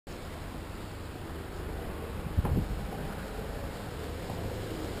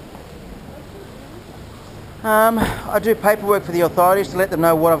I do paperwork for the authorities to let them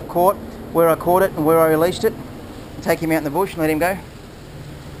know what I've caught, where I caught it and where I released it. And take him out in the bush and let him go.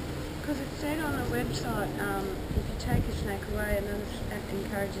 Because it said on the website, if you take a snake away, that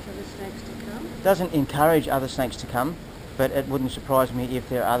encourages other snakes to come. It doesn't encourage other snakes to come, but it wouldn't surprise me if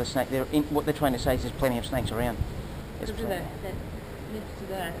there are other snakes. What they're trying to say is there's plenty of snakes around. Look at that next to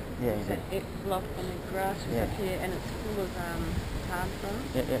that. Yeah, it's that block on the grass up here, and it's full of palm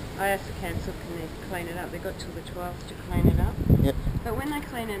fronds. Yeah, yeah. I asked the council, can they clean it up? They've got till the 12th to clean it up. Yep. But when they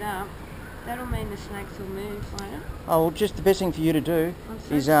clean it up, that'll mean the snakes will move, won't it? Oh, well, just the best thing for you to do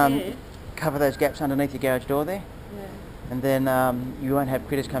is cover those gaps underneath your garage door there. Yeah. And then you won't have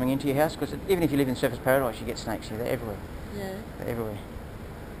critters coming into your house, because even if you live in Surfers Paradise, you get snakes here. They're everywhere. Yeah. They're everywhere.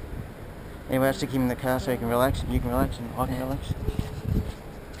 Anyway, I'll stick him in the car so he can relax, and you can relax, and I can relax.